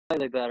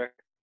Slightly better.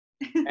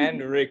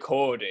 And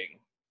recording.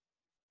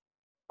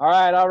 All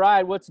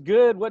right. What's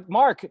good?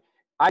 Mark,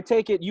 I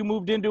take it you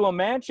moved into a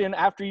mansion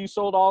after you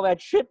sold all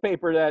that shit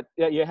paper that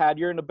you had.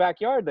 You're in the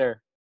backyard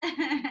there.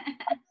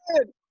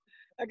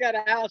 I got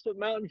a house with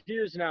mountain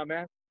views now,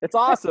 man. It's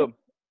awesome.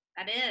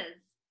 That is.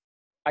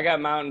 I got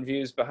mountain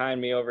views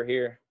behind me over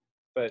here,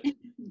 but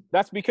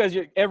That's because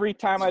every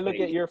time I look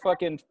at your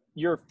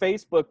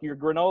Facebook, your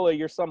granola,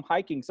 you're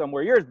hiking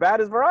somewhere. You're as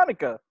bad as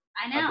Veronica.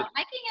 I know.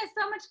 Hiking is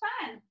so much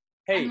fun.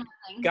 hey,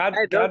 I'm God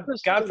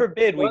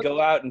forbid we go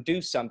out and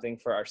do something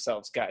for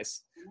ourselves,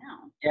 guys.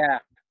 No. Yeah.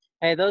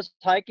 Hey, those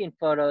hiking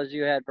photos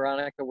you had,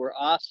 Veronica, were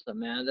awesome,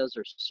 man. Those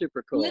are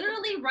super cool.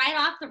 Literally right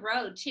off the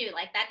road too.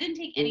 Like that didn't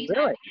take any time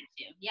Really? to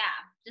get to. Yeah,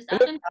 just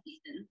up in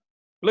Houston.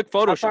 Look,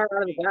 How Photoshop. far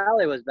out of the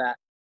valley was that?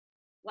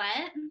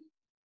 What?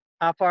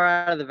 How far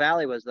out of the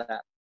valley was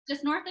that?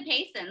 Just north of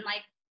Payson,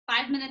 like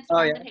 5 minutes Oh,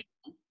 north yeah. of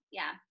Payson.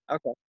 Yeah.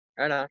 Okay.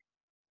 Right on.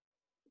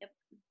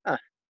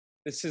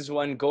 This is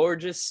one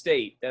gorgeous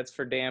state, that's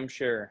for damn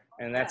sure.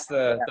 And that's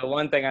the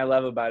one thing I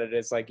love about it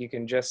is like you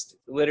can just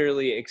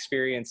literally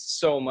experience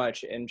so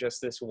much in just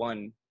this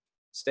one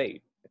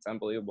state. It's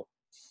unbelievable.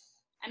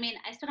 I mean,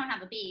 I still don't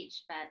have a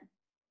beach,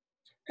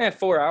 but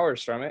 4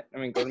 hours from it. I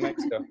mean, go to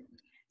Mexico.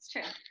 it's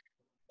true.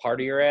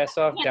 Party your ass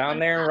off down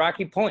there in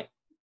Rocky Point.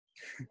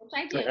 Which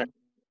I do.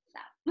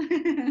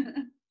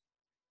 So.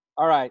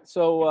 All right.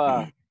 So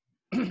I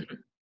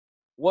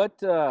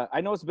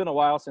know it's been a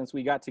while since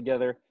we got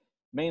together,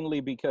 mainly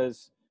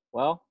because,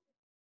 well,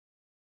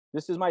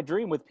 this is my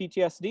dream with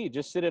PTSD.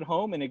 Just sit at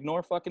home and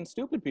ignore fucking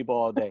stupid people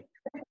all day.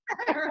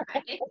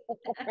 Right.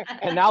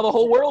 And now the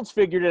whole world's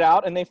figured it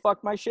out and they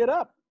fucked my shit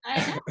up.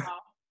 I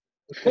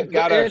know.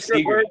 Got our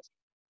secret.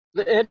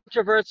 The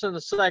introverts and the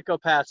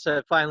psychopaths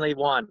have finally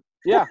won.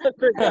 Yeah.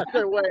 Figured out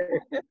their way.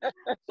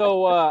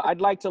 So I'd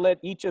like to let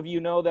each of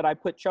you know that I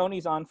put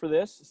chonies on for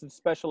this. It's a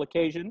special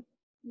occasion.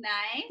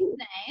 Nice.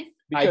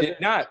 I did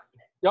not.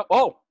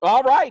 Oh,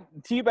 all right.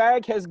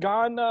 Teabag has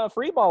gone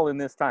free balling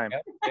this time.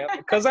 Yep,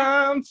 because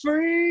I'm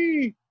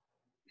free.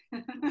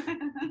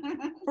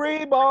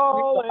 Free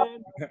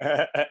balling.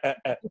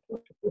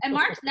 And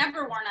Mark's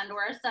never worn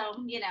underwear,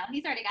 so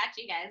he's already got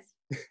you guys.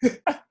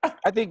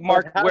 I think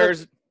Mark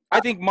wears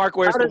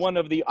the one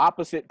of the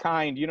opposite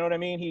kind. You know what I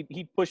mean?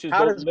 He pushes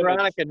How those does limits.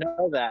 Veronica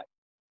know that?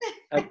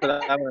 That's what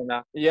I want to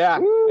know. Yeah.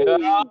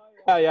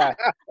 Yeah.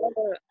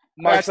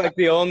 Mark's like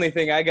the only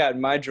thing I got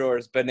in my drawer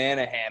is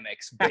banana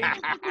hammocks, baby.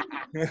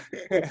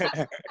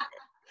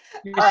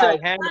 You All said right.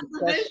 hammocks.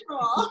 That's the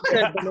visual. You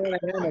said banana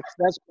hammocks.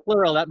 That's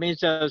plural. That means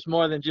there's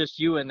more than just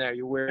you in there,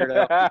 you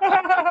weirdo.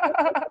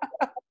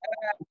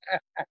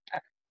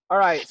 All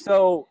right.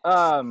 So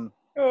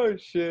Oh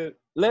shit.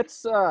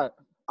 let's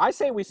I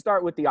say we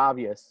start with the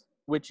obvious,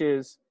 which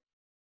is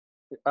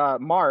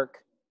Mark,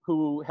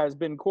 who has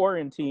been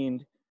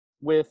quarantined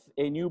with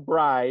a new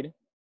bride,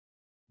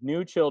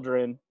 new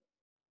children,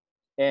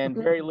 and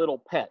very little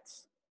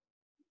pets.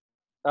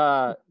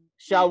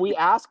 Shall we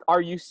ask,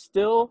 are you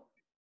still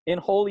in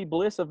holy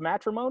bliss of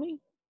matrimony?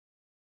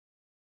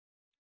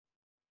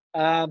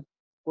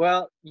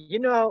 Well, you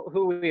know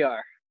who we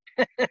are.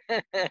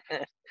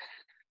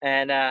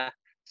 And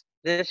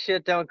this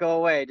shit don't go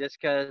away just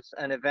because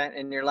an event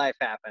in your life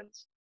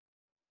happens.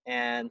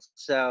 And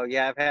so,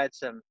 yeah, I've had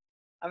some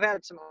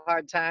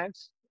hard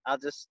times. I'll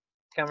just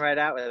come right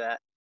out with that.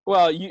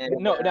 Well,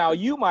 now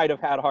you might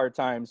have had hard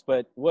times,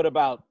 but what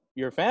about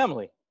your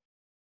family?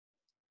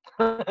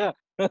 Yeah.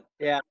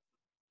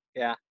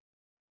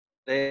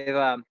 They've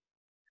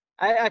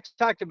I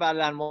talked about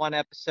it on one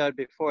episode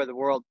before the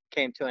world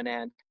came to an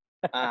end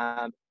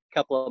a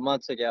couple of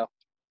months ago.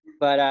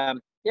 But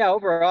yeah,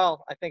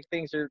 overall, I think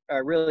things are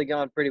really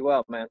going pretty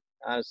well, man.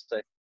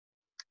 Honestly,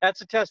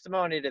 that's a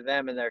testimony to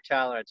them and their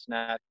tolerance,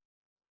 not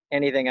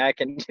anything I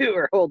can do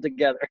or hold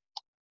together.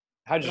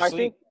 How'd you I sleep?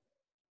 think.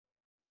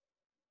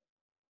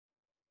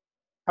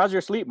 How's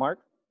your sleep, Mark?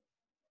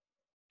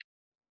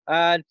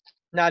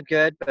 Not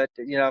good, but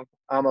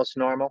almost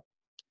normal.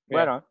 Yeah.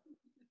 Right on.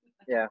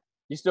 Yeah.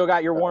 You still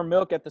got your warm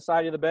milk at the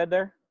side of the bed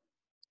there?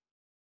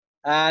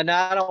 No,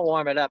 I don't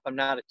warm it up. I'm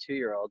not a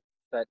 2-year-old,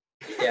 but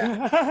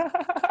yeah.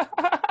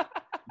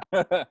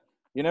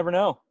 You never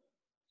know.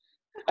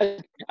 I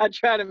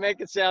try to make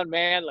it sound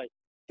manly.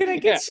 Could I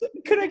get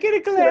a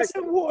glass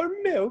of warm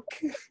milk?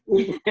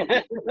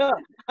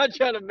 I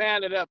try to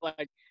man it up,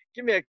 like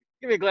give me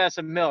a glass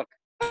of milk,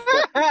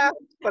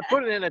 but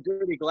put it in a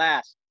dirty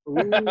glass.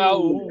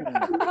 Oh,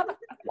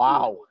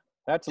 wow.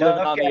 That's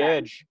living on the Okay.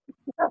 edge.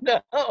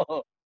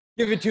 No.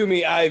 Give it to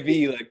me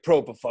IV like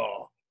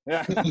propofol.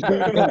 Yeah.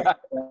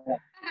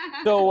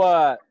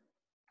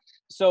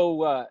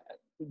 So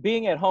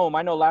being at home,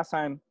 I know last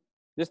time,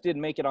 this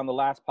didn't make it on the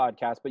last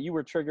podcast, but you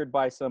were triggered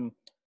by some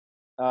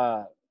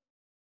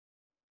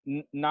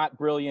not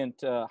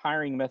brilliant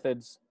hiring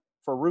methods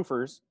for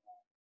roofers.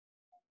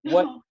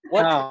 What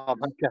Oh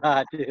my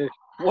God, dude.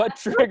 what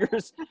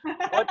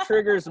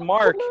triggers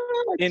Mark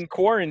in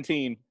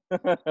quarantine?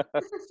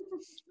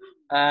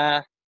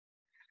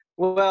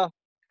 Well,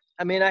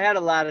 I mean, I had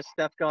a lot of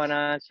stuff going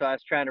on, so I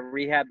was trying to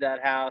rehab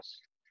that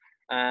house,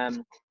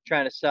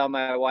 trying to sell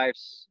my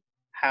wife's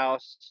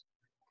house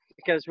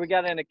because we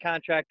got into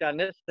contract on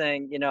this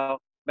thing,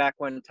 back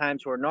when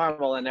times were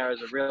normal and there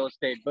was a real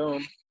estate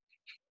boom,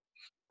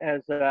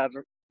 as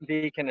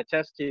V can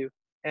attest to.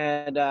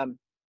 And,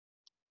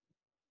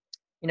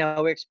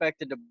 we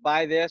expected to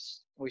buy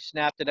this. We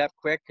snapped it up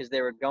quick because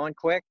they were going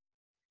quick.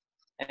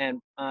 And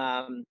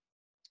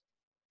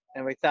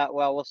we thought,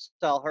 well, we'll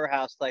sell her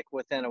house like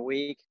within a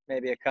week,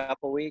 maybe a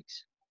couple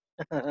weeks.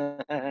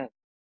 Uh-oh.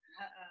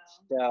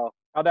 So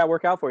How'd that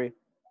work out for you?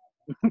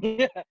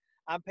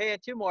 I'm paying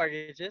 2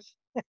 mortgages,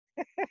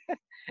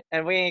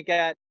 and we ain't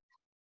got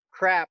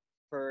crap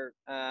for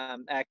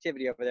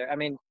activity over there. I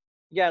mean,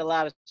 you got a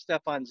lot of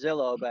stuff on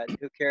Zillow, but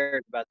who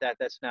cares about that?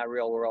 That's not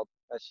real world.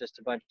 That's just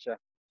a bunch of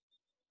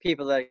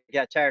people that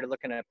got tired of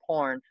looking at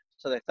porn,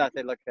 so they thought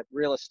they'd look at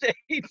real estate.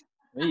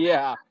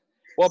 Yeah.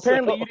 Well,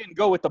 apparently So- you didn't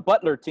go with the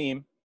Butler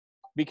team,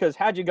 because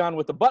had you gone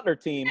with the Butler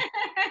team,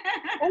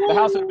 the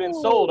house would have been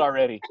sold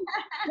already.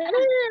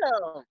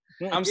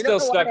 Damn. I'm You still know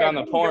stuck why I on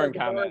the didn't go porn with the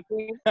Butler comment.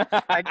 team?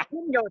 I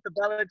didn't go with the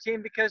Butler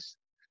team because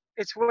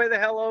it's way the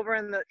hell over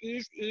in the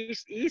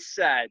east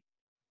side.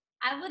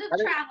 I would have I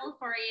didn't- traveled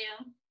for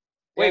you.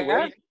 Wait, Yeah.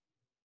 where? Hey,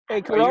 Are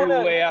you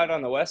Corona. way out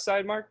on the west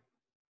side, Mark?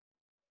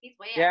 He's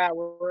way Yeah, out.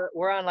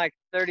 we're on like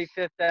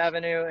 35th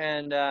Avenue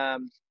and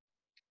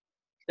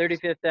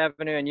 35th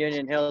Avenue and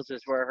Union Hills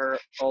is where her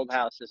old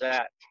house is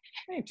at.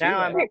 Ain't too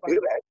Now bad.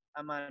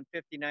 I'm on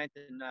 59th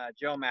and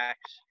Joe Max.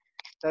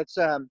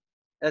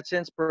 That's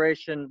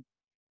Inspiration.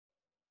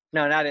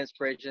 No, not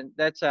Inspiration.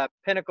 That's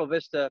Pinnacle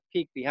Vista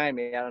Peak behind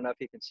me. I don't know if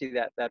you can see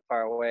that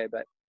far away,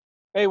 but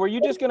Hey, were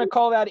you just going to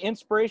call that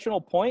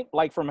Inspirational Point,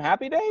 like from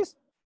Happy Days?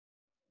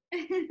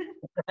 What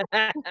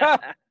the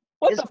fuck?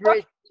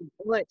 Inspiration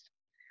Point.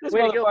 This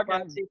Way to go, motherfucking-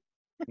 Foxy.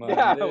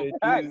 Yeah,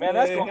 back, man,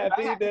 that's going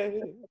happy back.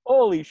 day.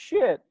 Holy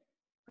shit.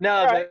 No,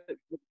 All right.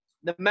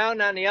 the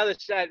mountain on the other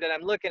side that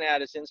I'm looking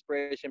at is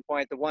Inspiration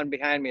Point. The one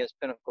behind me is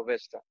Pinnacle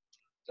Vista.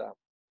 So All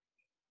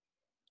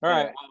right.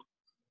 anyway, who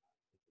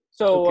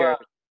So, cares?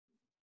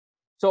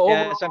 so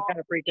Yeah, overall, so I'm kind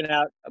of freaking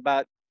out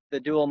about the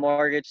dual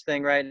mortgage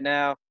thing right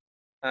now.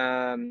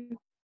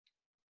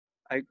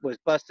 I was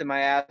busting my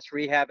ass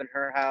rehabbing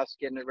her house,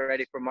 getting it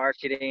ready for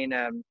marketing.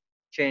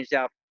 Changed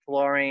out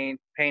flooring,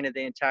 painted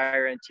the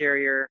entire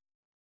interior,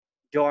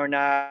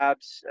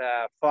 doorknobs,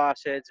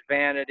 faucets,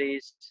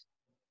 vanities,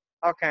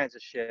 all kinds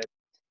of shit.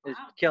 It's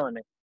Wow. killing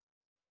me.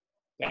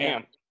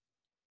 Damn.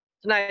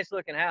 It's a nice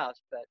looking house,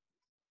 but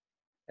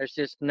there's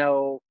just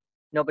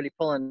nobody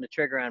pulling the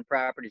trigger on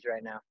properties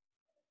right now,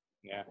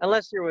 Yeah.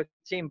 unless you're with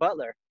Team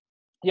Butler.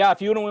 yeah,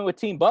 if you would have went with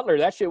Team Butler,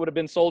 that shit would have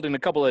been sold in a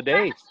couple of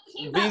days.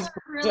 Team These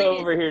Butler really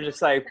over here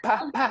just like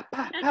pop, pop,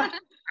 pop, pop.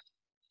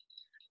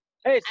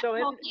 Hey, so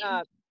I'm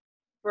hoping.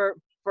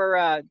 for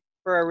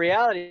a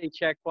reality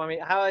check for me,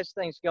 how is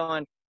things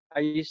going?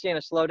 Are you seeing a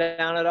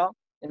slowdown at all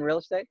in real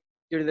estate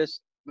due to this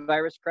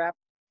virus crap?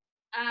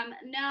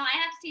 No, I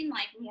have seen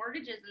like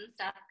mortgages and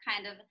stuff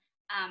kind of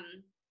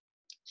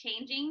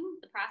changing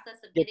the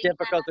process of Get getting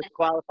difficult them. to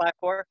qualify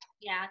for?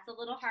 Yeah, it's a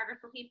little harder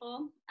for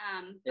people.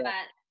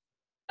 Yeah.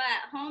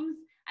 But homes,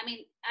 I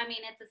mean,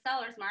 it's a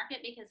seller's market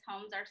because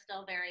homes are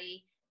still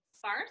very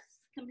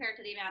sparse compared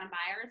to the amount of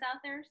buyers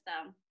out there.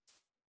 So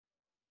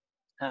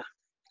Are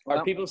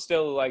Well, people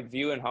still like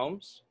viewing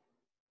homes?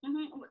 a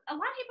lot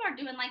of people are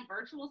doing like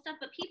virtual stuff,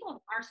 but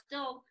people are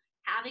still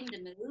having to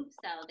move,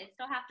 so they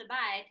still have to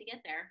buy to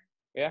get there.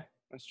 Yeah,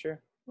 that's true.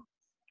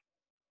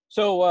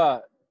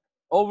 So,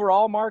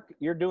 overall, Mark,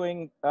 you're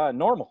doing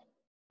normal,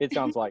 it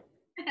sounds like.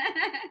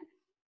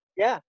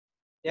 yeah.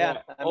 I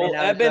Old mean,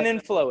 ebbing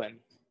and flowing.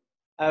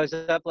 I was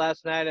up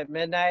last night at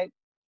midnight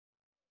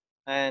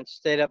and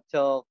stayed up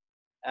till,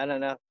 I don't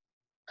know,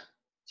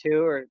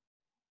 2 or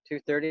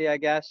 2:30, I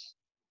guess.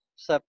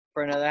 Slept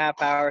for another half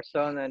hour or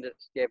so and then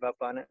just gave up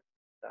on it.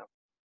 So,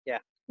 yeah,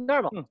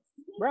 normal.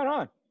 Right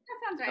on.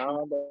 That sounds right.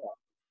 Normal.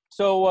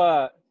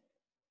 So,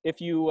 if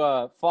you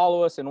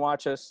follow us and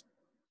watch us,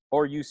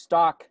 or you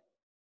stalk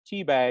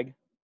Teabag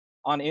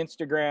on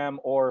Instagram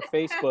or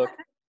Facebook,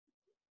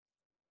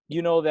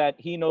 you know that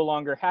he no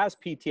longer has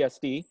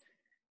PTSD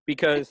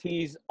because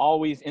he's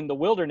always in the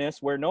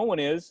wilderness where no one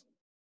is.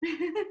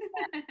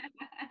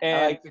 I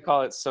And like to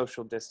call it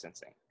social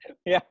distancing.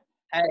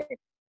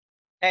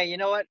 Hey, you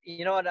know what?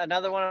 You know what?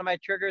 Another one of my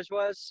triggers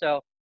was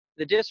so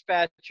the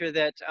dispatcher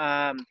that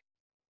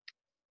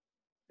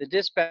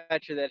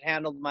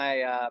handled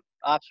my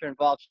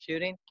officer-involved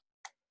shooting.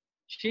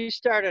 She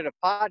started a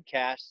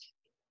podcast.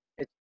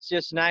 It's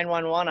just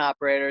 911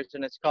 operators,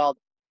 and it's called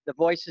 "The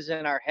Voices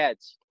in Our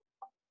Heads."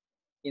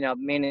 You know,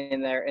 meaning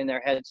in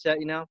their headset.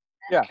 You know.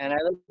 Yeah. And I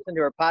listened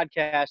to her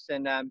podcast,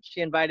 and she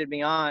invited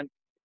me on,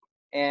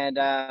 and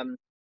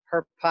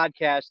her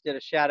podcast did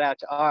a shout out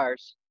to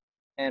ours,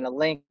 and a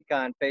link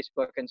on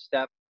Facebook and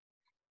stuff,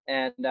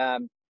 and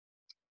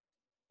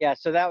yeah,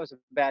 so that was a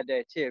bad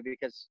day too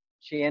because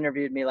she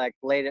interviewed me like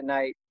late at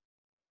night,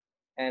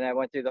 and I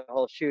went through the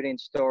whole shooting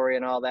story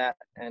and all that,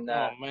 and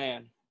Oh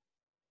man.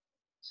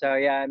 So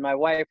yeah, and my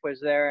wife was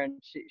there,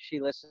 and she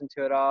listened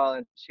to it all,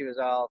 and she was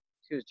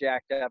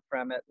jacked up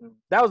from it. And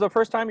That was the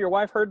first time your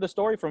wife heard the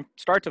story from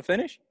start to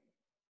finish?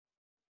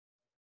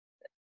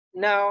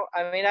 no,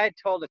 I mean I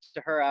told it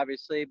to her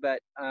obviously, but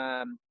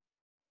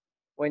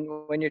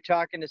when you're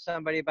talking to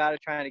somebody about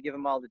it, trying to give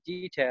them all the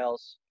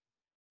details,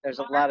 there's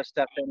a lot of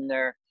stuff in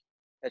there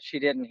that she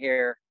didn't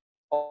hear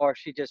or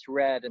she just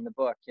read in the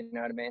book. You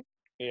know what I mean?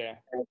 Yeah.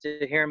 And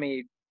to hear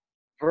me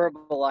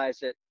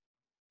verbalize it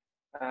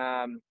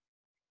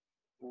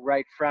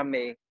right from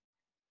me,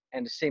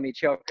 and to see me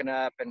choking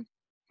up and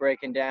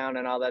breaking down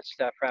and all that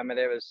stuff from it,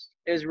 it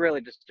was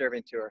really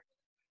disturbing to her.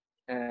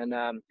 And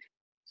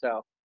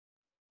so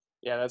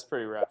Yeah, that's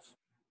pretty rough.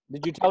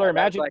 Did you tell her that's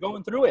imagine like,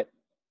 going through it?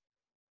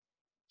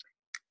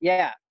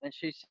 yeah, and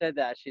she said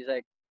that. She's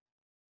like,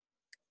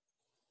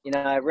 you know,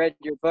 I read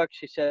your book,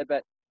 she said,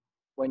 but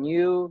when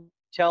you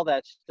tell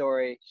that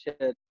story, she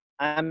said,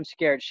 I'm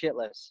scared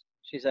shitless.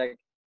 She's like,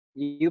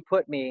 you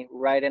put me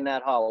right in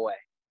that hallway,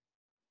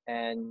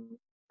 and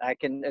I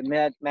can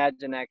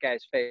imagine that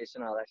guy's face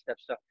and all that stuff.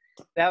 So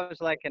that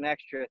was like an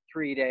extra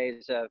 3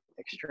 days of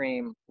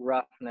extreme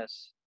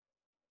roughness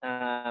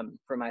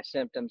for my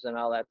symptoms and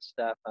all that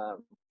stuff.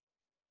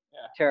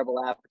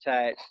 Terrible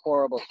appetite,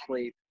 horrible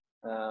sleep,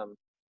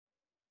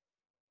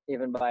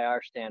 even by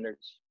our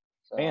standards.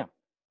 So, Damn.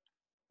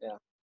 Yeah.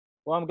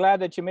 Well, I'm glad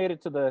that you made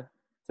it to the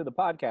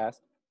podcast.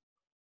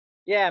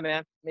 Yeah,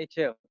 man. Me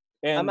too.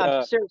 And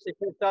I'm seriously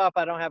pissed off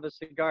I don't have a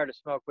cigar to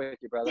smoke with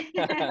you, brother.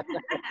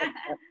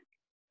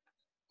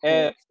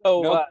 and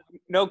so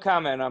No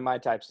comment on my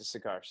types of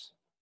cigars.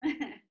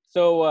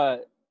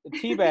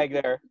 Teabag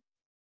there,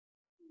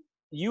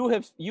 you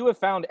have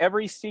found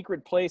every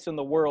secret place in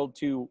the world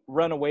to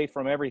run away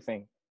from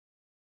everything.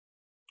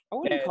 I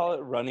wouldn't call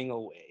it running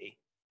away.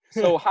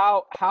 So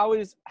how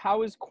is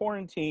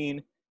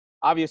quarantine?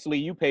 Obviously,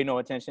 you pay no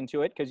attention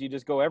to it because you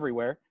just go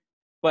everywhere.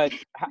 But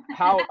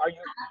how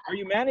are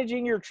you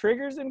managing your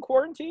triggers in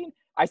quarantine?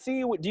 I see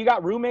you. Do you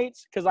got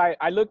roommates? Because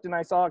I looked and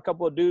I saw a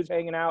couple of dudes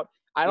hanging out.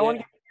 I don't want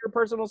to get into your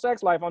personal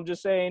sex life. I'm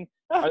just saying,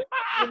 are they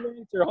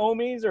roommates or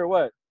homies or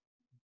what?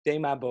 They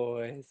my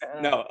boys.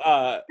 No,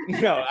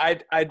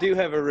 I do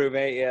have a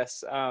roommate.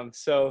 Yes.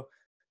 So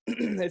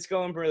it's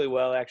going really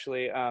well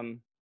actually.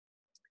 I'm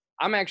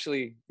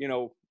actually,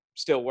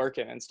 still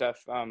working and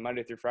stuff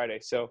Monday through Friday.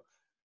 So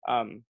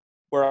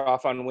we're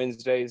off on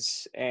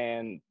Wednesdays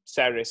and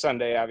Saturday,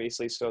 Sunday,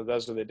 obviously. So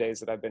those are the days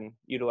that I've been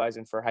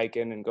utilizing for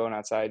hiking and going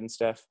outside and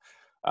stuff.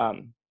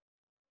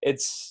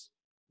 It's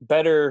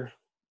better.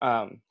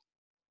 I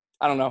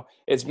don't know.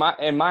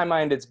 In my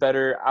mind, it's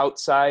better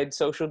outside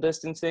social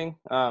distancing.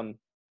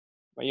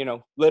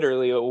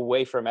 Literally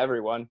away from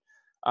everyone,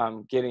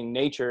 getting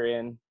nature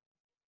in,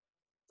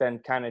 than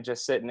kind of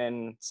just sitting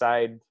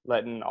inside,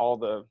 letting all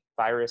the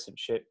virus and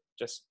shit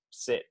just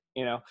sit.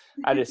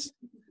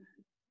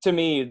 To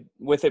me,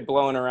 with it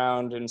blowing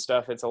around and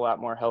stuff, it's a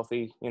lot more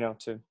healthy,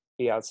 to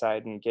be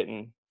outside and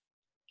getting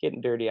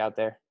dirty out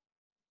there.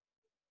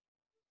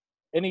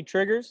 Any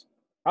triggers?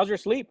 How's your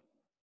sleep?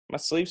 My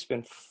sleep's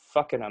been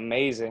fucking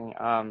amazing.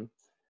 I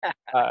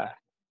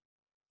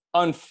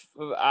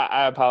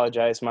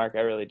apologize, Mark.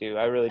 I really do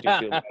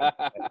feel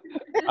bad.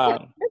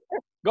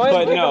 Go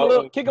ahead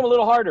and kick him a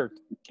little harder.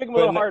 Kick him a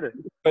little harder.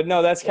 But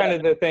no, that's kind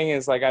of the thing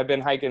is, like, I've been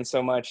hiking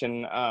so much,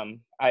 and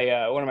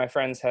one of my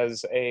friends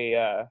has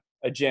a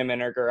gym in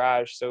her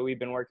garage, so we've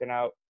been working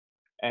out,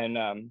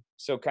 and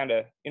so kind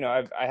of,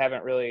 I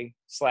haven't really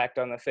slacked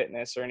on the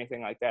fitness or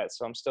anything like that,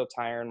 so I'm still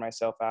tiring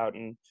myself out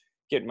and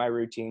getting my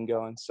routine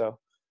going. So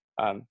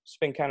it's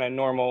been kind of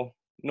normal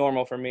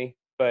for me,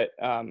 but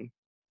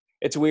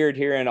it's weird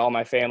hearing all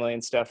my family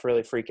and stuff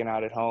really freaking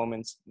out at home,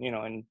 and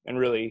and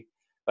really,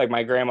 like,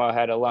 my grandma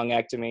had a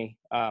lungectomy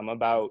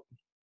about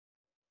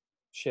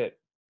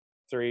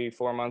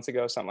 3-4 months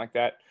ago, something like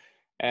that,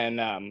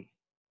 and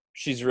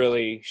she's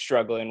really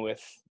struggling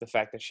with the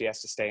fact that she has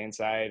to stay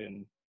inside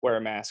and wear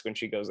a mask when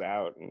she goes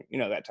out, and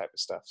that type of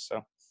stuff.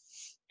 So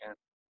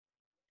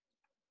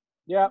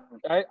yeah,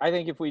 I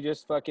think if we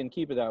just fucking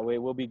keep it that way,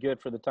 we'll be good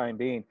for the time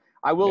being.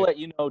 I will let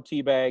you know,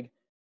 Teabag,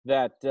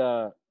 that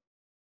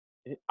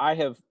I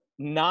have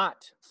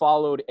not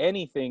followed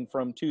anything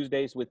from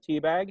Tuesdays with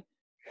Teabag.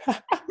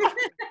 The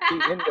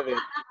end of it.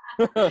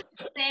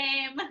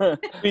 Same.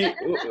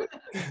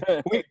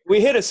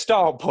 we hit a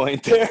stall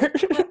point there.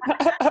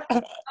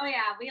 Oh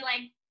yeah, we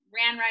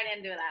ran right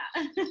into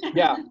that.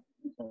 Yeah.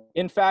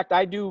 In fact,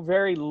 I do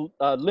very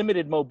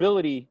limited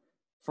mobility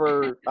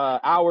for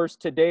hours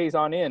to days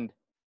on end.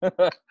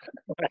 Got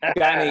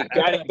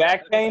any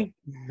back pain?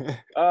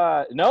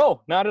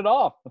 No, not at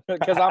all.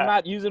 Because I'm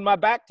not using my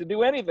back to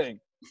do anything.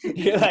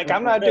 You're like,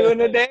 I'm not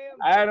doing a damn.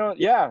 I don't.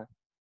 Yeah.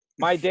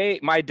 My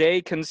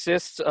day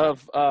consists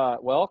of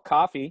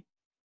coffee.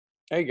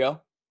 There you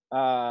go.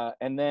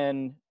 And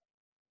then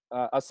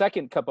a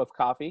second cup of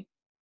coffee,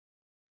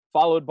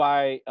 followed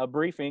by a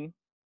briefing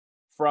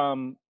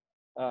from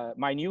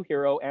my new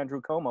hero,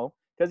 Andrew Cuomo,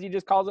 because he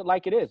just calls it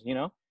like it is,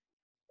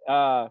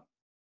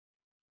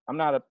 I'm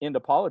not into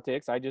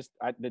politics.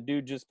 The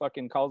dude just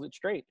fucking calls it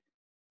straight.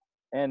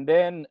 And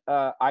then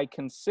I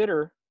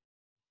consider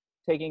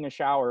taking a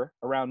shower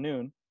around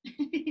noon.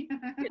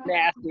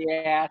 Nasty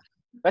ass.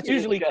 That's You're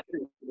usually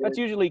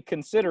disgusting,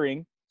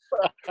 considering.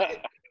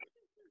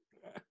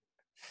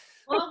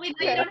 Well, we know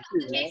you don't have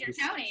to take your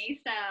chonies,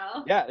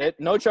 so. Yeah,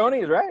 no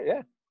chonies,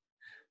 right?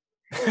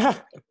 Yeah.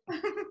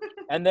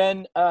 And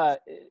then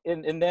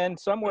and then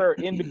somewhere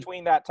in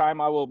between that time,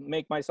 I will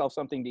make myself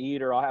something to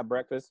eat, or I'll have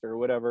breakfast or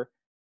whatever.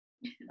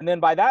 And then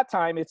by that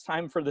time, it's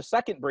time for the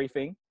second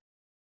briefing.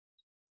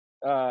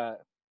 And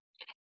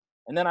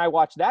then I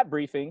watch that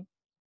briefing.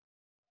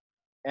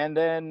 And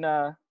then,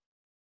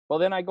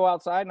 then I go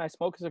outside and I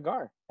smoke a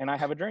cigar and I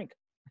have a drink.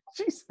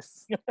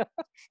 Jesus. You're like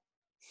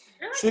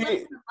See,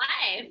 living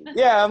life,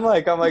 yeah, I'm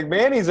like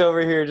Manny's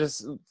over here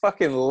just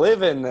fucking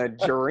living the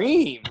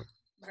dream.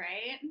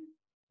 right?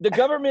 The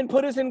government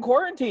put us in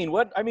quarantine.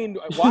 What? I mean,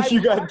 why,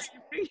 You got- why are you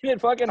making it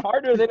fucking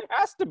harder than it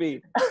has to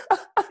be?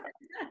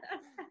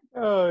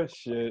 Oh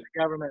shit.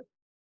 government.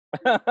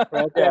 Yeah.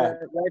 Right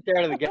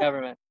there to the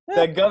government.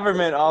 The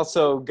government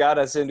also got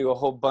us into a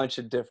whole bunch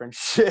of different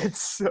shit.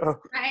 So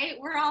Right?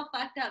 We're all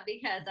fucked up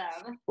because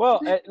of.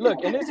 Well,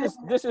 look, and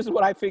this is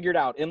what I figured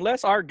out.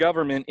 Unless our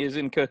government is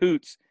in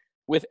cahoots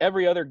with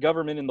every other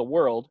government in the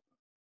world,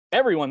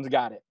 everyone's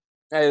got it.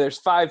 hey, there's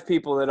 5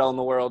 people that own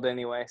the world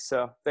anyway,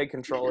 so they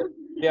control it.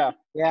 Yeah,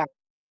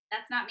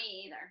 That's not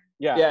me either.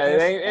 yeah. Yeah,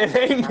 it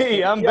ain't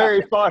me. I'm Yeah.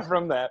 very far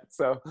from that.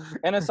 So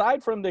And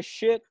aside from the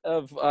shit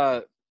of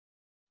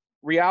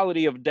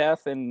reality of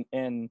death and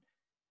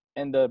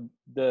the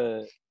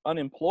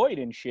unemployed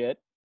and shit,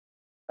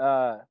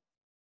 I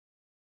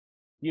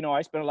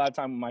spend a lot of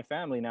time with my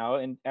family now,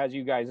 and as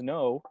you guys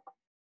know,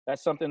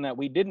 that's something that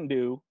we didn't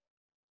do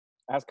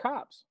as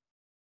cops,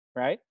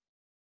 right?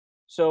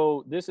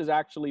 So this has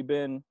actually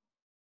been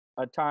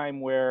a time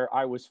where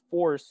I was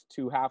forced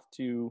to have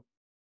to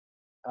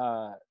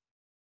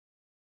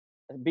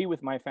be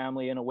with my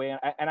family in a way,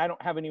 and I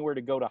don't have anywhere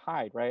to go to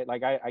hide, right?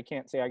 Like I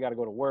can't say I got to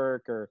go to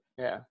work or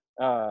yeah.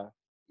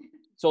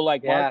 so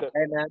like Yeah, Mark,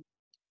 hey man.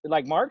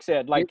 like Mark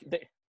said, like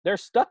they're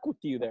stuck with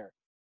you there.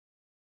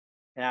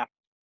 Yeah,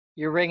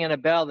 you're ringing a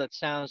bell that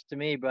sounds to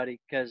me, buddy,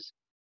 because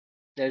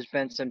there's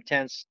been some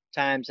tense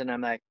times, and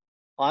I'm like,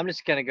 well, I'm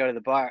just gonna go to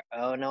the bar.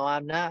 Oh no,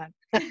 I'm not.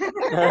 I'm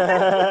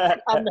not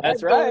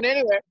That's going right.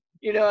 anywhere.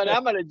 You know what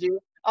I'm gonna do?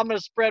 I'm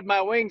gonna spread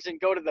my wings and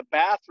go to the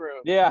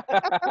bathroom Yeah.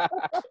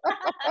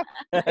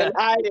 and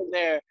hide in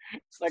there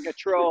like a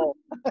troll.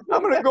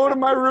 I'm gonna go to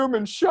my room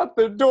and shut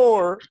the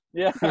door.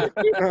 Yeah.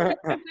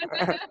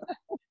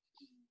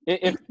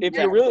 If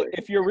Yeah.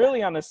 you're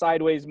really on a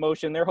sideways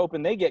motion, they're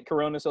hoping they get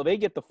corona, so they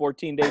get the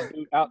 14-day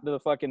boot out to the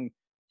fucking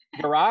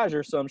garage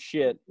or some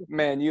shit.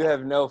 Man, you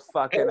have no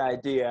fucking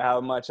idea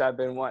how much I've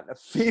been wanting a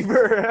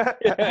fever.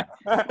 Yeah.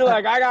 You're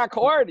like, I got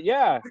cord,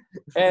 yeah.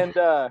 And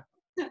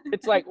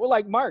it's like, well,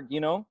 like Mark,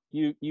 you I'm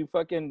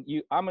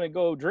gonna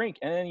go drink,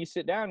 and then you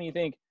sit down and you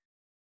think,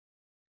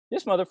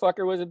 this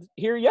motherfucker was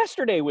here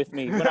yesterday with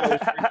me when I was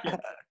drinking.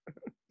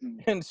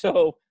 And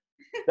so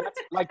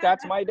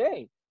that's my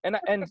day. And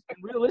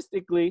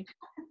realistically,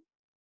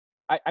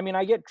 I mean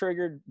I get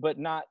triggered, but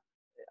not,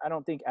 I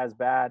don't think as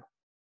bad.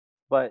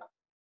 But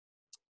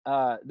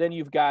then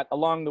you've got,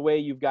 along the way,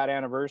 you've got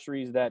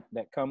anniversaries that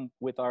come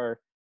with our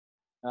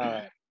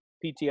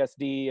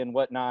PTSD and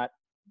whatnot.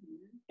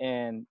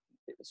 And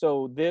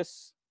so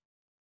this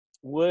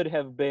month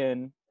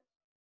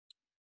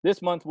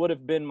would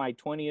have been my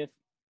 20th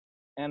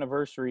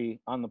anniversary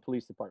on the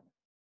police department.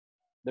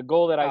 The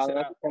goal that I set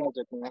out,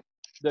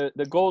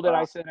 the goal that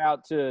I set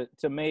out to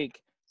make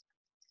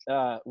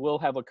will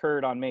have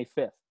occurred on May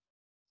 5th.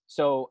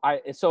 So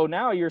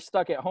now you're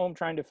stuck at home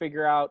trying to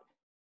figure out,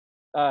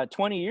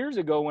 20 years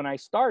ago when I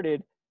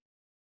started,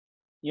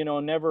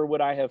 never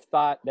would I have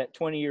thought that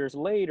 20 years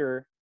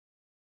later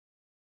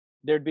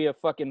there'd be a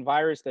fucking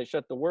virus that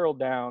shut the world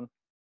down,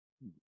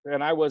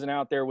 and I wasn't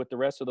out there with the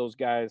rest of those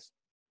guys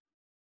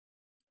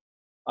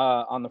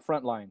on the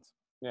front lines.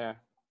 Yeah.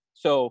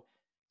 So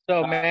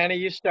Manny,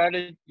 you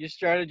started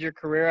your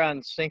career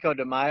on Cinco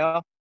de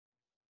Mayo.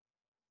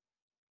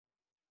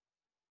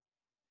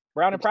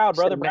 Brown and proud,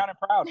 brother. Brown and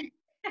proud.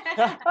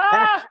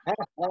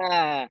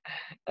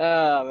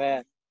 Oh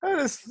man, That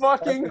is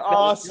fucking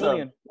awesome.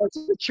 Brilliant. that's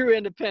a true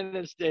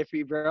Independence Day for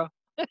you, bro.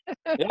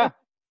 Yeah.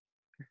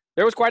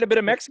 There was quite a bit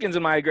of Mexicans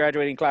in my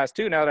graduating class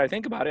too. Now that I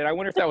think about it, I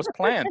wonder if that was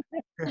planned.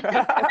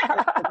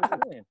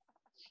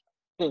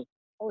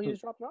 Oh, he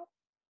just dropped it off?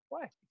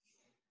 Why?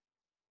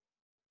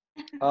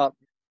 Oh,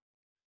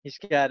 he's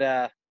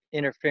got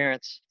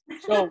interference.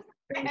 So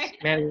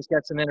Manny's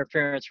got some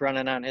interference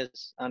running on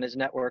his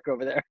network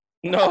over there.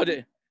 no,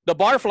 the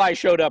barfly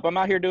showed up. I'm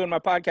out here doing my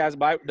podcast.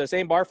 The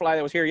same barfly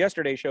that was here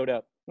yesterday showed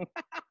up.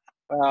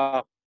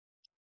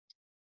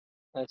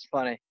 That's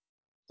funny.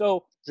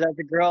 So Is that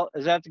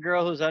the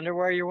girl whose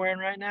underwear you're wearing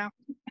right now?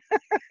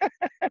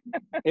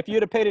 if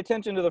you'd have paid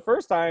attention to the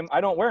first time,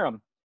 I don't wear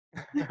them.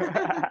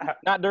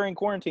 Not during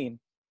quarantine.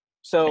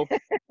 So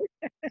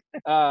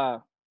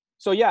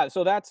so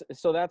that's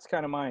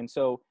kind of mine.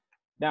 So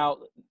now,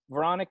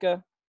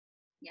 Veronica,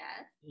 Yes.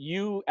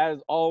 you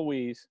as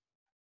always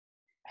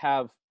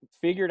have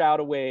figured out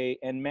a way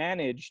and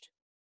managed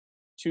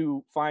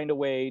to find a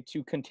way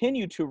to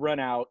continue to run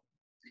out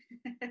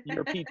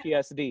your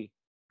PTSD.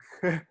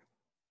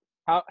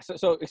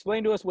 So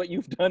explain to us what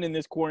you've done in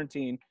this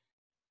quarantine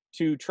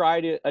to try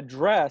to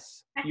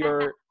address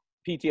your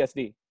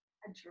PTSD.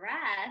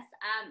 Address.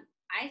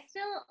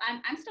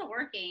 I'm still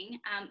working.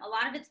 A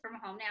lot of it's from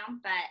home now,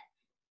 but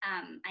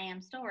I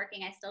am still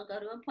working. I still go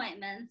to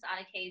appointments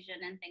on occasion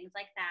and things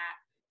like that.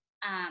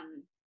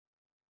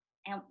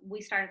 And we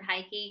started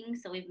hiking,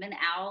 so we've been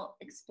out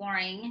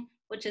exploring,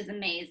 which is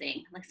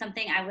amazing. Like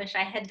something I wish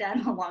I had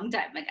done a long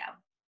time ago.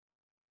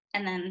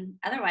 And then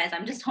otherwise,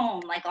 I'm just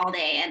home like all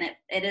day, and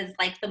it is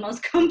like the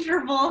most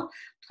comfortable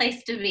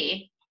place to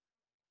be.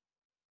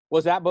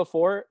 Was that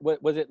before?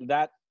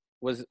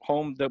 Was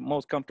home the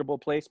most comfortable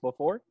place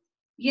before?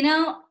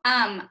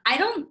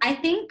 I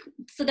think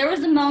so. There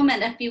was a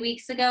moment a few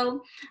weeks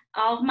ago,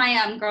 all of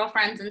my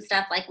girlfriends and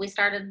stuff, like we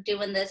started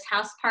doing this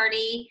house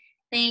party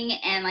thing,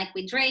 and like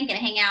we drink and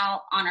hang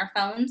out on our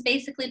phones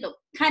basically, but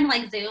kind of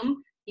like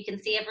Zoom. You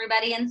can see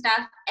everybody and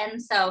stuff.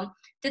 And so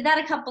did that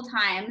a couple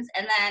times,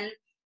 and then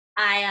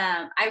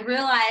I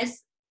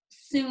realized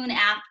soon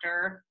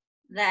after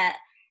that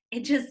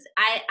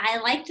I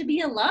like to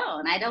be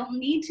alone. I don't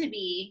need to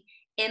be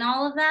in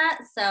all of that.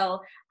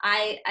 So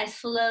I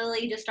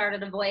slowly just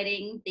started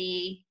avoiding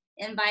the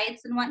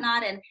invites and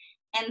whatnot.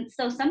 And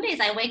so some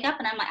days I wake up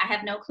and I'm like, I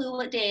have no clue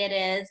what day it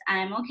is.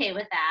 I'm okay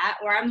with that.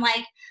 Or I'm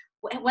like,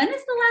 when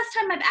is the last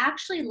time I've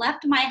actually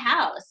left my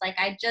house? Like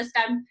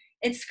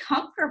it's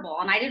comfortable.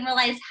 And I didn't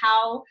realize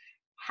how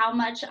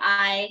much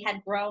I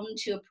had grown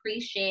to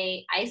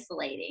appreciate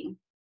isolating.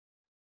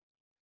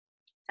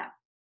 So.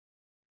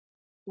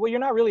 Well, you're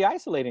not really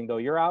isolating though.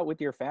 You're out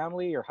with your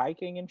family, you're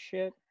hiking and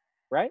shit,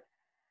 right?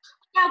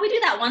 Yeah, we do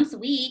that once a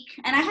week,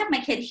 and I have my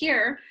kid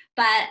here,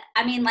 but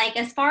I mean, like,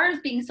 as far as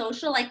being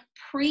social, like,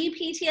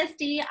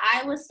 pre-PTSD,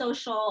 I was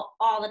social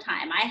all the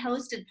time. I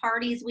hosted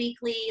parties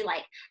weekly,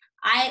 like,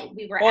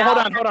 we were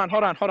out.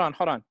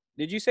 Hold on.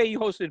 Did you say you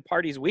hosted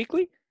parties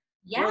weekly?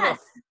 Yes.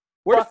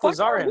 Where the fuck was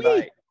our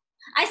invite?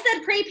 I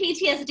said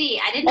pre-PTSD.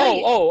 I didn't know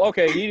you. Oh,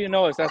 okay, you didn't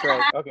know us, that's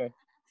right, okay.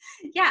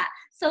 Yeah,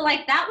 so,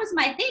 like, that was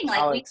my thing.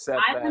 Like,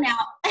 I went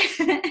out,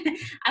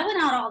 I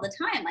went out all the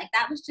time. Like,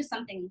 that was just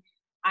something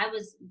I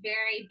was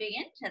very big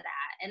into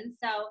that. And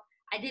so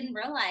I didn't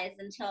realize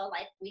until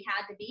like we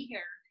had to be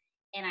here,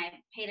 and I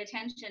paid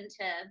attention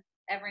to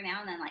every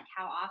now and then, like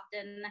how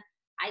often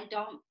I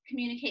don't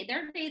communicate.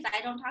 There are days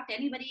I don't talk to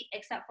anybody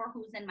except for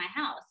who's in my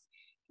house.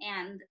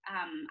 And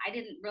I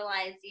didn't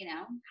realize,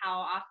 how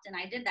often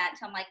I did that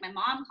until like my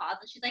mom calls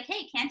and she's like,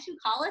 hey, can't you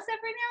call us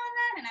every now and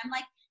then? And I'm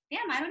like,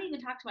 damn, I don't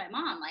even talk to my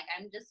mom. Like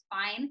I'm just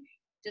fine,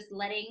 just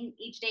letting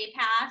each day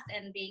pass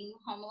and being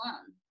home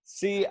alone.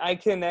 See, I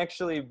can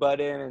actually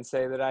butt in and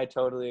say that I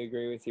totally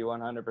agree with you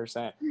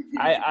 100%.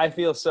 I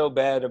feel so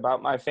bad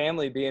about my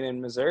family being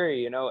in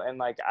Missouri, and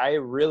like I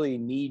really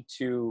need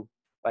to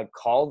like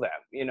call them,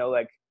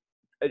 like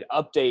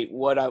update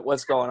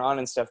what's going on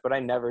and stuff, but I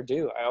never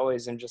do. I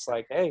always am just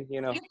like, hey,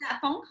 I get that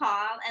phone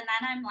call and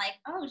then I'm like,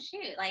 oh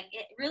shoot, like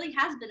it really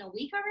has been a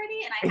week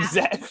already, and I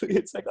exactly. haven't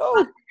it's like,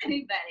 oh,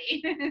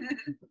 anybody.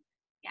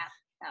 Yeah.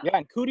 So. Yeah,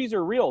 and cooties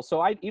are real.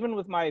 So even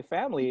with my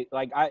family,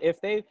 like if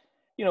they.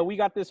 We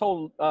got this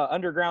whole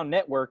underground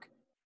network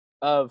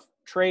of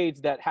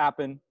trades that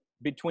happen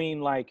between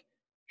like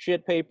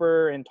shit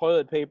paper and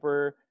toilet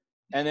paper,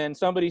 and then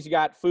somebody's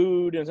got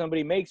food and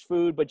somebody makes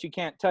food, but you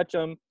can't touch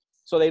them,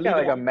 so they leave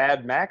like a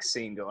Mad Max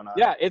scene going on.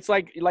 Yeah, it's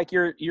like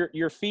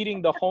you're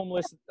feeding the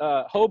homeless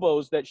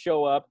hobos that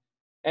show up,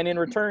 and in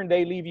return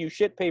they leave you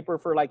shit paper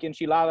for like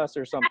enchiladas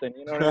or something.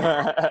 You know what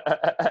I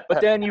mean?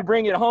 But then you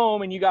bring it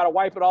home and you got to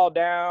wipe it all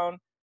down,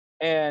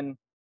 and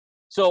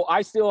so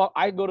I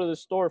go to the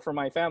store for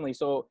my family.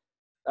 So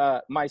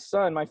my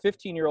son, my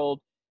 15-year-old,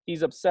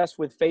 he's obsessed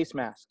with face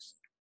masks.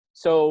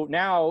 So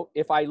now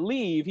if I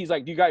leave, he's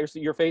like, do you got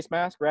your face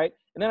mask, right?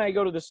 And then I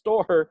go to the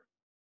store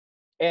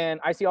and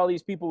I see all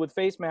these people with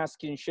face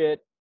masks and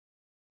shit.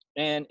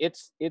 And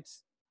it's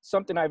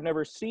something I've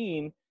never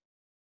seen.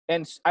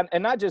 And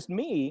not just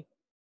me.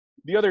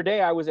 The other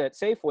day I was at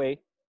Safeway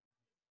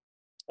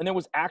and there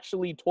was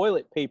actually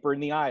toilet paper in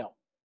the aisle,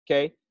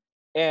 okay?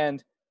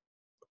 And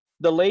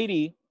the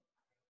lady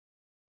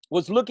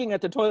was looking at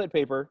the toilet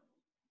paper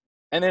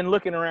and then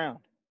looking around.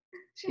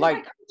 She's like,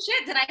 oh,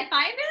 shit, did I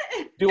find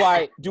it?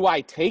 Do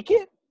I take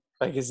it?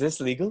 Like, is this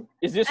legal?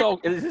 Is this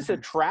a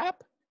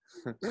trap?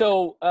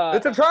 So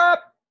it's a trap.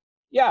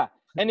 Yeah,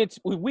 and it's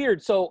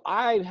weird. So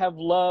I have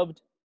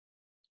loved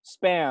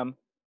Spam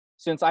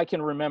since I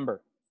can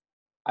remember.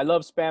 I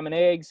love Spam and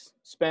eggs,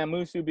 Spam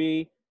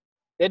musubi.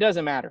 It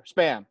doesn't matter.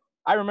 Spam.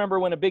 I remember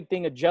when a big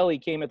thing of jelly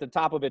came at the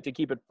top of it to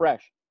keep it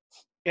fresh.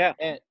 Yeah.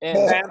 And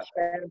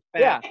Spam.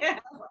 Yeah.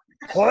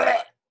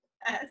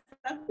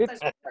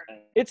 It's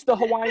it's the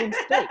Hawaiian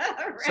steak.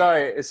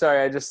 Right.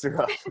 Sorry, I just threw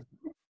up.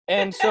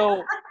 And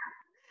so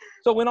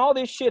when all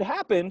this shit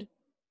happened,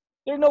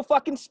 there's no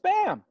fucking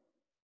Spam.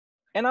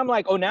 And I'm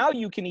like, oh, now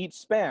you can eat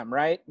Spam,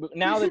 right?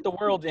 Now that the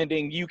world's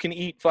ending, you can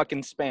eat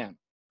fucking Spam.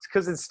 It's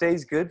because it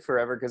stays good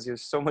forever because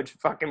there's so much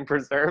fucking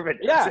preservatives.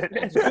 Yeah, in it.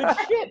 it's good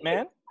shit,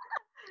 man.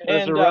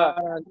 There's And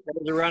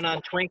a run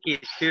on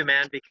Twinkies too,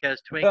 man,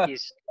 because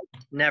Twinkies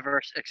never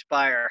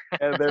expire.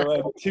 And they're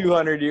like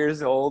 200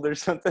 years old or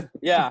something.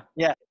 yeah.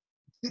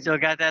 Still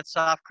got that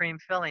soft cream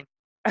filling.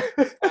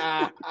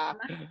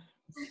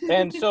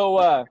 And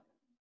so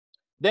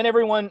then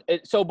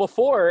so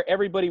before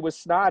everybody was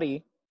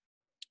snotty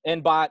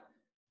and bought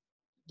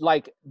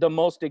like the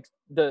most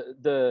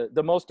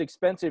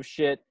expensive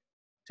shit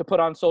to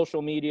put on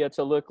social media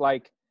to look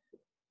like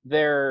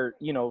they're,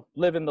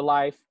 living the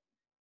life.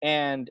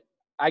 And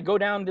I go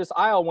down this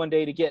aisle one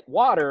day to get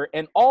water,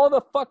 and all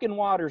the fucking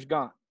water's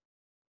gone,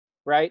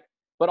 right?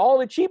 But all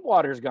the cheap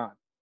water's gone,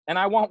 and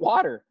I want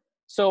water.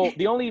 So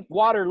the only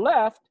water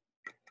left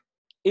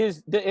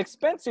is the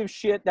expensive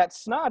shit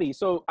that's snotty.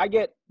 So I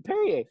get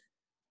Perrier,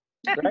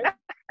 right?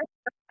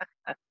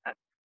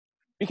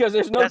 Because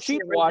there's no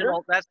cheap water.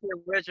 That's the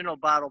original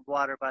bottled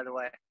water, by the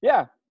way.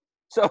 Yeah.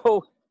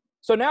 So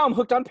now I'm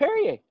hooked on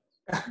Perrier.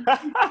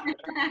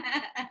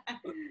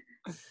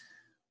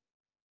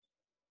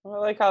 I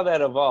like how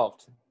that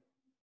evolved.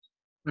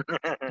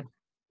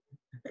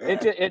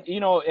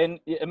 And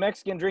a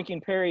Mexican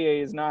drinking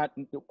Perrier is not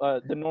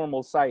the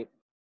normal sight.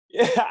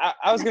 Yeah,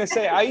 I was gonna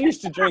say I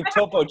used to drink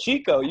Topo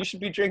Chico. You should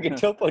be drinking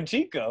Topo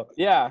Chico.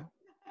 Yeah.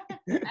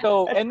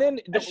 So and then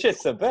That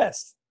shit's the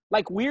best.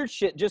 like weird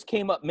shit just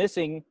came up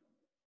missing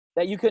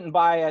that you couldn't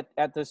buy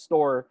at the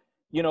store.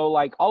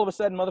 Like all of a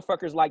sudden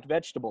motherfuckers like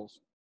vegetables.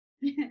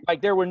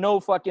 Like there were no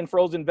fucking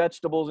frozen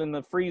vegetables in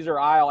the freezer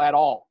aisle at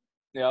all.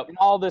 Yep. And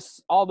all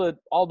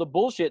the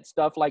bullshit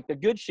stuff, like the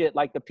good shit,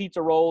 like the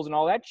pizza rolls and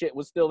all that shit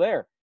was still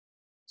there.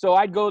 So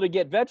I'd go to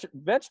get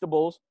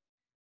vegetables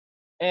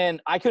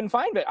and I couldn't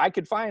find it. I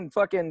could find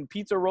fucking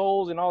pizza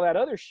rolls and all that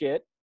other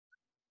shit.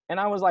 And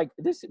I was like,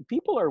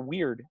 people are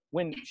weird.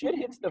 When shit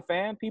hits the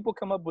fan, people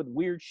come up with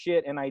weird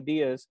shit and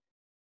ideas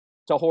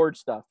to hoard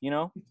stuff,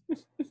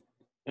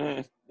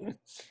 I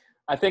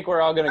think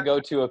we're all gonna go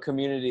to a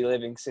community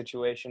living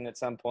situation at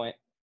some point.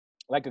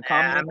 Like a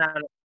common.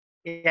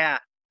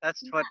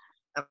 That's what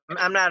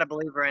I'm not a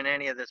believer in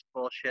any of this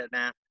bullshit,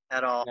 man,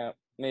 at all. No,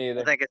 me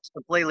either. I think it's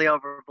completely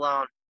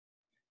overblown.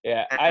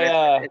 Yeah,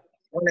 And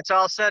when it's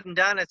all said and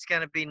done, it's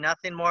going to be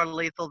nothing more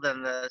lethal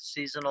than the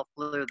seasonal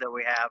flu that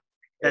we have.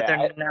 That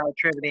they're now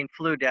attributing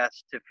flu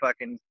deaths to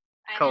fucking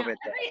COVID.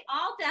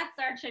 All deaths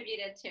are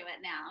attributed to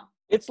it now.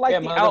 It's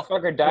like the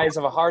motherfucker dies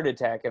of a heart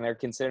attack and they're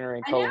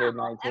considering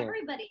COVID-19.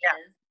 Everybody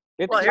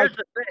is. Well, here's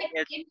the thing: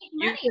 They make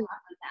money off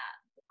of that.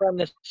 From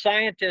the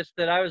scientist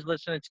that I was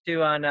listening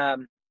to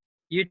on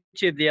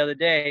YouTube the other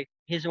day,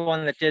 he's the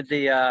one that did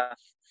I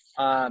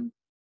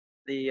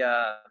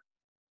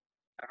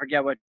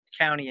forget what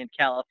county in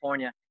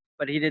California,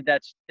 but he did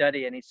that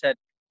study and he said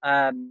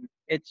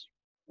it's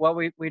what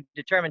we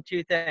determined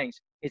two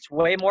things. It's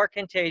way more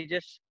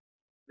contagious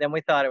than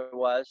we thought it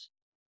was,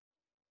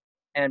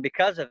 and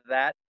because of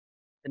that,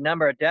 the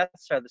number of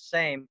deaths are the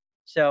same,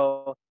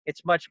 so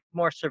it's much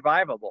more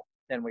survivable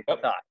than we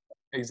thought.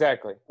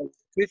 Exactly.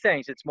 Two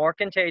things: it's more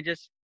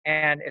contagious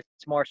and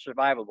it's more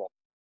survivable.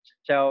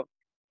 So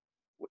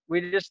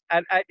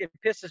it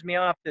pisses me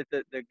off that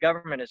the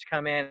government has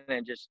come in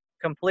and just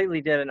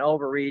completely did an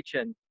overreach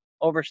and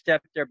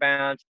overstepped their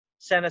bounds,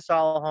 sent us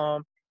all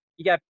home.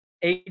 You got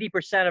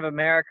 80% of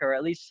America, or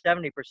at least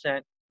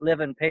 70%,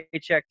 living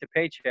paycheck to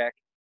paycheck,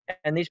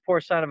 and these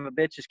poor son of a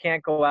bitches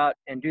can't go out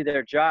and do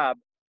their job.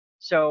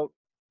 So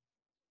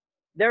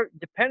they're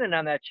dependent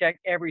on that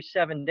check every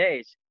 7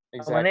 days.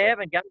 Exactly. When they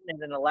haven't gotten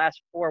it in the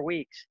last 4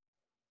 weeks,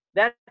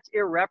 that's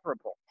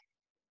irreparable.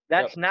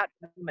 That's not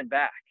coming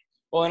back.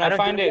 Well, and I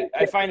find it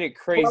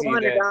crazy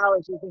that $1,200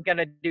 isn't going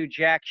to do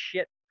jack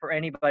shit for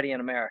anybody in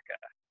America.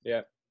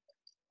 Yeah.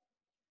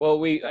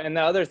 Well, and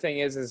the other thing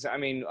is I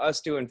mean,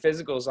 us doing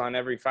physicals on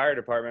every fire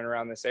department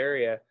around this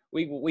area,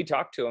 we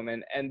talk to them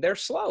and they're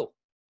slow.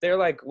 They're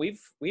like, we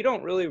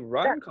don't really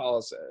run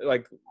calls.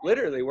 Like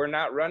literally, we're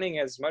not running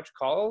as much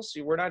calls.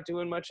 We're not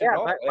doing much at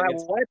all. My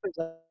wife is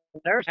a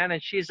nurse, and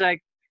she's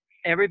like,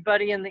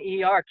 everybody in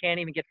the ER can't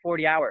even get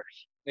 40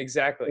 hours.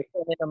 Exactly. They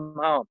send them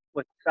home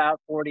with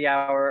about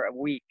 40-hour a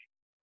week.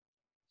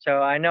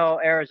 So I know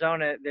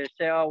Arizona, they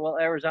say, oh, well,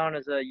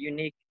 Arizona's a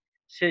unique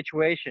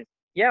situation.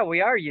 Yeah, we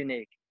are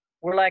unique.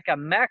 We're like a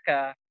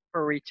mecca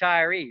for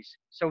retirees.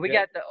 So we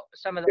got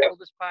some of the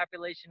oldest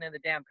population in the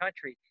damn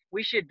country.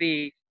 We should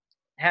be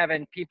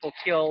having people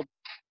killed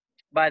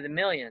by the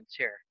millions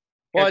here.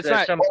 Well, it's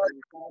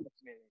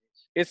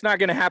not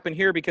going to happen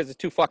here because it's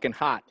too fucking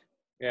hot.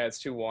 Yeah, it's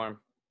too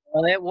warm.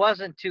 Well, it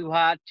wasn't too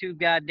hot 2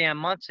 goddamn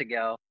months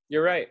ago.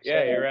 You're right.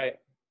 Yeah, you're right.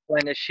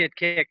 When the shit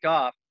kicked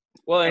off.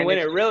 Well, and when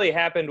it really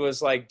happened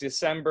was like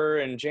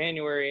December and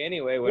January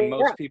anyway, when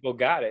most people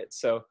got it.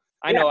 So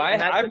I know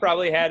I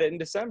probably had it in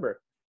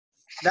December.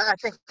 I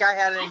think I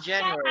had it in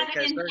January. I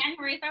had it in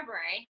January,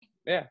 February.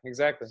 Yeah, Well,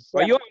 exactly.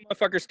 you all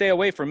motherfuckers stay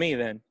away from me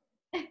then.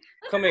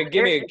 Come here,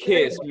 give me a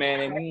kiss,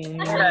 man.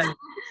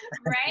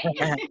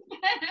 Right?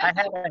 I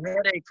had a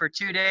headache for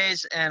 2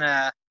 days and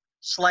a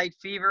slight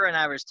fever, and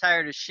I was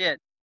tired as shit.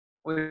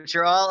 which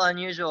are all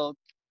unusual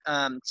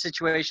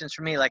situations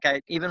for me. Like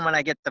even when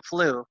I get the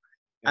flu,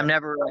 I'm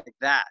never like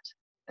that.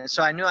 And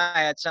so I knew I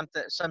had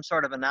some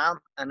sort of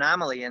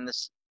anomaly in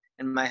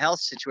my health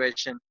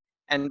situation,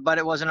 but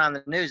it wasn't on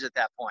the news at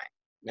that point.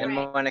 And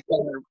when it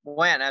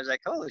went, I was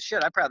like, holy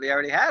shit, I probably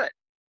already had it,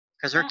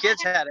 because her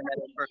kids had it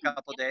for a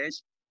couple of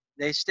days.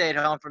 They stayed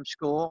home from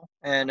school,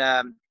 and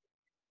that's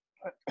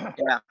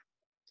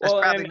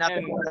probably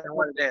nothing more than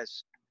what it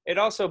is. It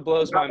also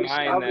blows my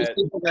mind all these that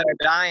people that are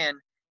dying,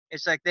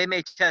 it's like they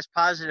may test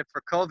positive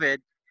for COVID,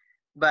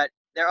 but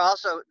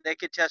they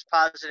could test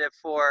positive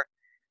for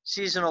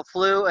seasonal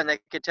flu, and they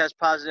could test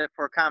positive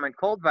for common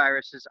cold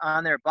viruses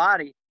on their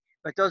body.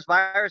 But those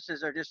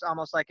viruses are just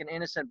almost like an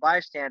innocent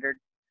bystander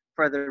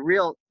for the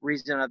real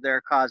reason of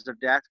their cause of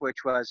death,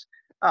 which was,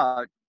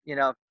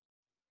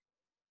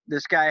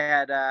 this guy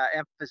had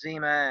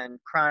emphysema and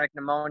chronic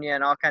pneumonia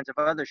and all kinds of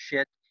other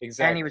shit.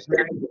 exactly. And he was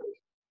 90.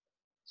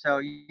 So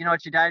you know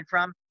what you died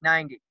from?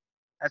 90.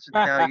 That's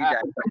what the hell you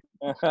died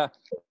from.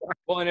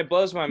 Well, and it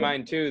blows my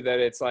mind too that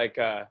it's like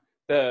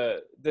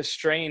the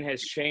strain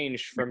has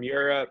changed from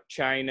Europe,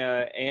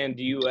 China, and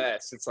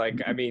US. It's like,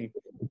 I mean,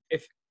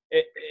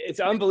 it's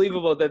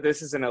unbelievable that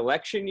this is an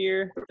election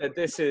year, that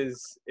this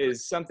is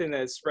something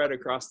that's spread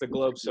across the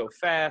globe so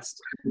fast.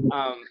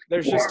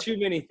 There's just too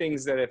many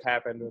things that have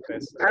happened with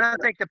this. I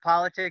don't think the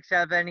politics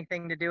have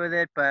anything to do with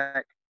it,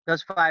 but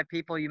those 5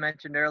 people you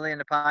mentioned early in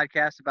the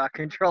podcast about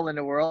controlling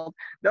the world,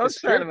 those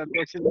son of a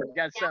bitches have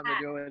got something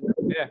to do with it.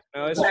 Yeah,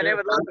 no, it's And true. they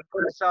would love to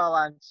put us all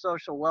on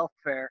social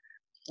welfare,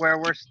 where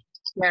we're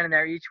standing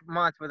there each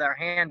month with our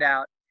hand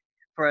out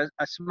for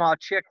a small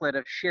chiclet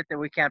of shit that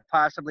we can't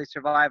possibly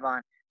survive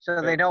on.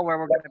 So they know where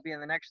we're going to be in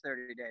the next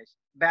 30 days,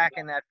 back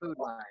in that food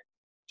line.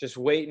 Just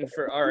waiting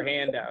for our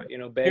handout,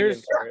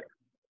 begging for it.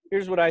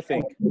 Here's what I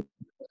think.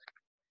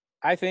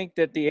 I think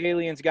that the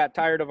aliens got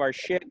tired of our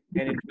shit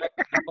and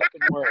infected the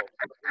fucking world.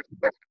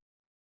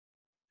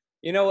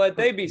 You know what?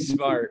 They'd be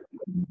smart.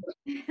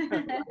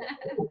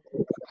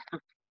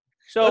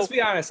 So let's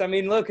be honest. I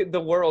mean, look at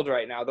the world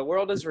right now. The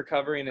world is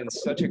recovering in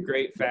such a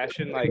great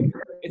fashion. Like,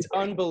 it's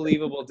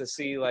unbelievable to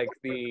see like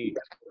the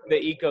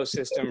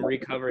ecosystem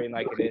recovering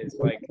like it is.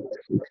 Like,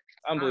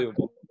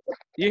 unbelievable.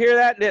 you hear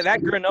that?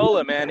 That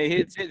granola, man.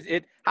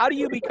 It. How do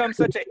you become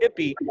such a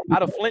hippie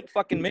out of Flint,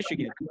 fucking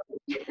Michigan?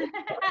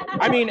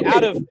 I mean,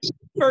 out of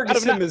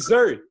Ferguson,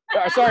 Missouri.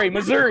 Sorry,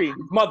 Missouri,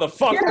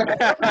 Motherfucker.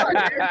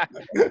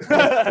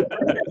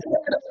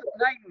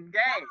 Night and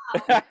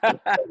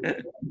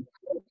day.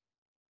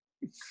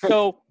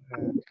 So,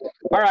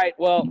 all right.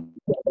 Well,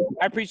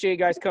 I appreciate you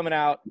guys coming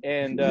out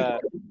and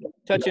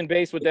touching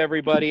base with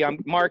everybody.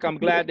 Mark, I'm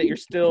glad that you're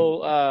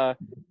still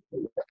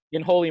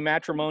in holy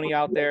matrimony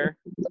out there.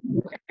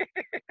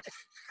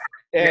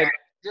 And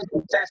just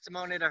a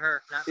testimony to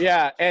her.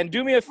 and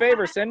do me a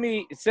favor, send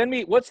me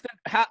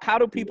how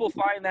do people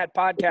find that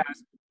podcast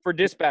for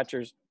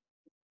dispatchers?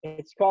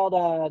 It's called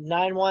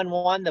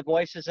 911, The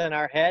Voices in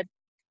Our Head.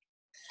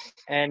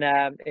 And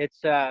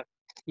it's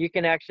you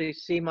can actually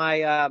see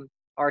my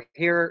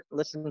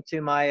listen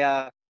to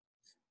my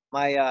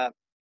my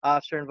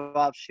officer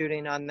involved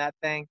shooting on that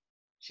thing.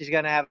 She's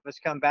going to have us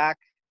come back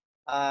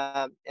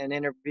and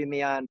interview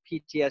me on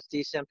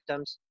PTSD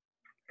symptoms,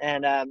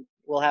 and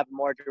we'll have a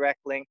more direct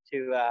link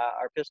to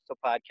our pistol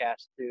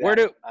podcast. Where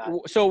do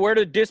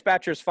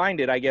dispatchers find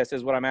it, I guess,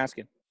 is what I'm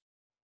asking.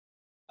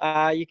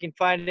 You can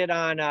find it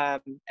on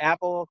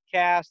Apple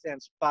Cast and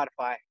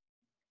Spotify.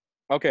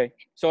 Okay,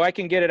 so I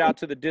can get it out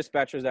to the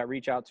dispatchers that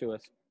reach out to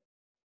us.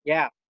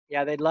 Yeah,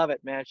 they'd love it,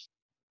 man.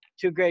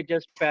 2 great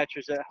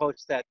dispatchers that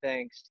host that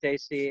thing,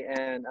 Stacy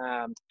and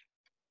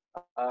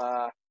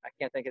I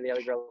can't think of the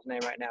other girl's name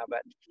right now,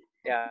 but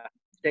yeah,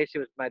 Stacy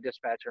was my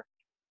dispatcher.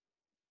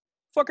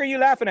 Fuck are you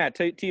laughing at,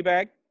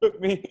 T-Bag?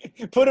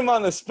 Put him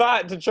on the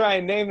spot to try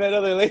and name that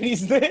other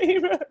lady's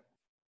name.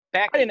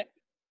 Becky.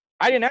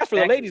 I didn't ask for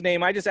the lady's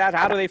name. I just asked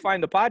how do they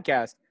find the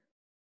podcast.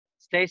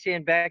 Stacy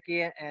and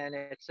Becky, and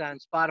it's on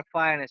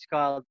Spotify, and it's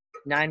called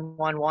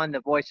 911, The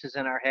Voices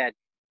in Our Head.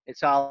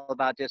 It's all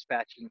about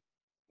dispatching.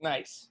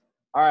 Nice.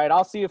 All right,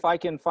 I'll see if I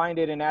can find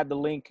it and add the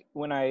link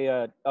when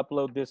I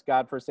upload this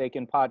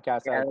godforsaken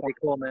podcast. Yeah, that'd be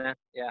cool, man.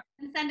 Yeah.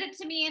 And send it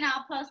to me, and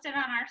I'll post it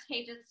on our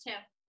pages too.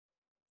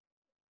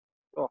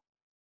 Cool.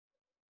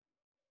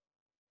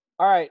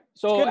 All right,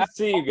 so It's good to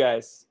see you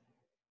guys.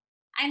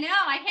 I know.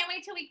 I can't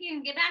wait till we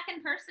can get back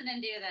in person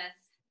and do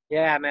this.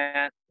 Yeah,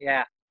 man.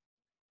 Yeah.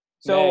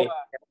 So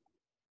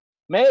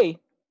May.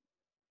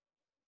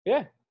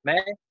 Yeah. May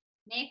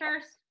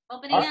 1st,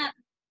 opening up.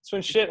 That's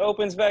when shit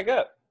opens back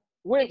up.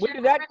 When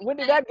did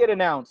that get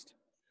announced?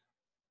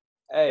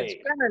 Hey,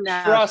 It's been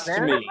announced, trust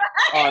man. me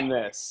on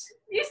this.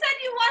 You said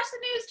you watch the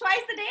news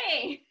twice a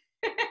day.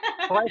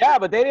 Yeah,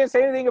 but they didn't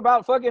say anything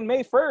about fucking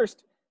May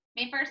 1st.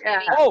 May 1st, Yeah.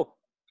 baby. Oh,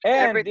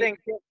 and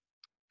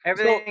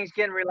Everything's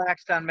getting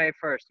relaxed on May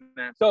 1st,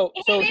 man. so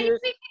Hey, maybe here's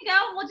we can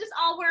go. We'll just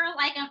all wear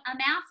like a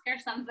mask or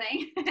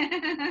something.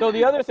 so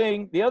the other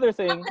thing. Full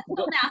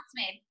masks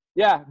made.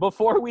 Yeah,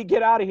 before we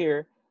get out of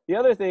here, the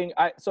other thing.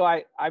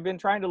 I've been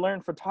trying to learn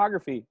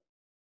photography.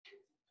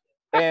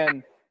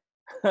 And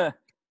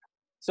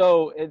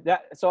so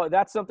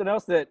that's something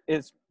else that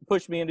is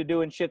pushed me into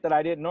doing shit that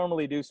I didn't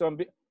normally do. So I'm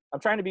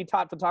trying to be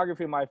taught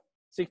photography with my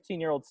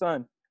 16-year-old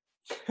son.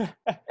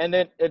 And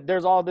then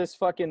there's all this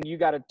fucking, you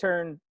got to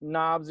turn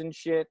knobs and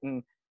shit.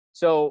 And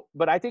so,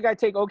 but I think I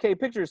take okay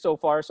pictures so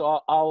far.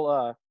 So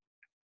I'll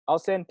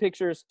send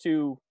pictures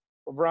to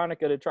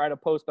Veronica to try to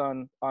post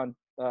on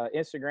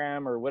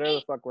Instagram or whatever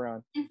the fuck we're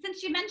on. And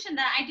since you mentioned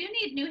that, I do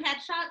need new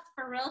headshots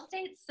for real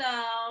estate.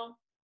 So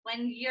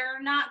when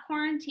you're not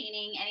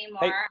quarantining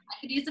anymore, I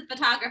could use a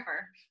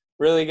photographer.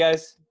 Really,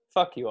 guys?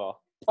 Fuck you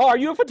all. Oh, are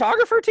you a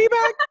photographer,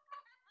 T-Bag?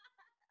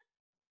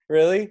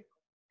 Really?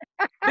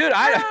 Dude,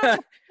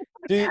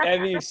 Dude,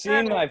 have you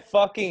seen my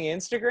fucking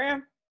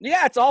Instagram?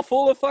 yeah, it's all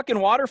full of fucking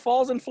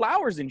waterfalls and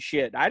flowers and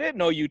shit. I didn't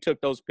know you took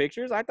those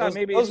pictures. I thought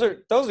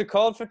those are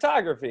called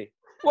photography.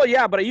 Well,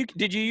 yeah, but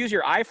did you use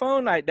your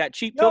iPhone? That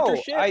cheap filter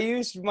shit? I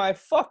used my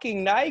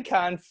fucking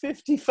Nikon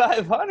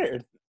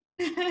 5500.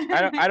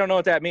 I don't know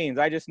what that means.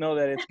 I just know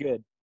that it's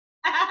good.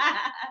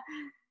 I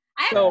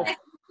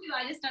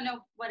just don't know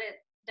what it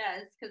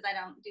does because I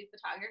don't do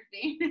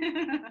photography.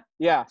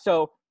 Yeah.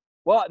 So,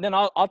 well, then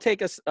I'll take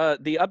the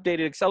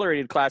updated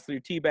accelerated class through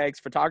T-Bag's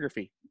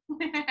photography.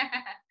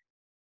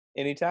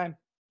 Anytime.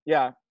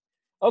 Yeah.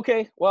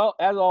 Okay. Well,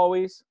 as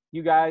always,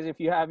 you guys, if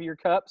you have your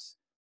cups,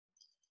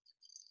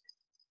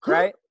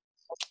 right?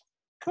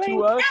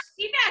 To us.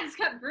 T-Bag's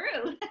cup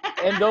brew.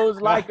 And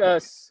those like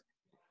us.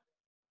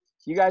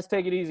 You guys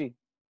take it easy.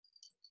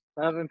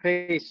 Love and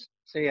peace.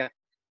 See ya.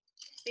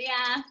 See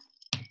ya.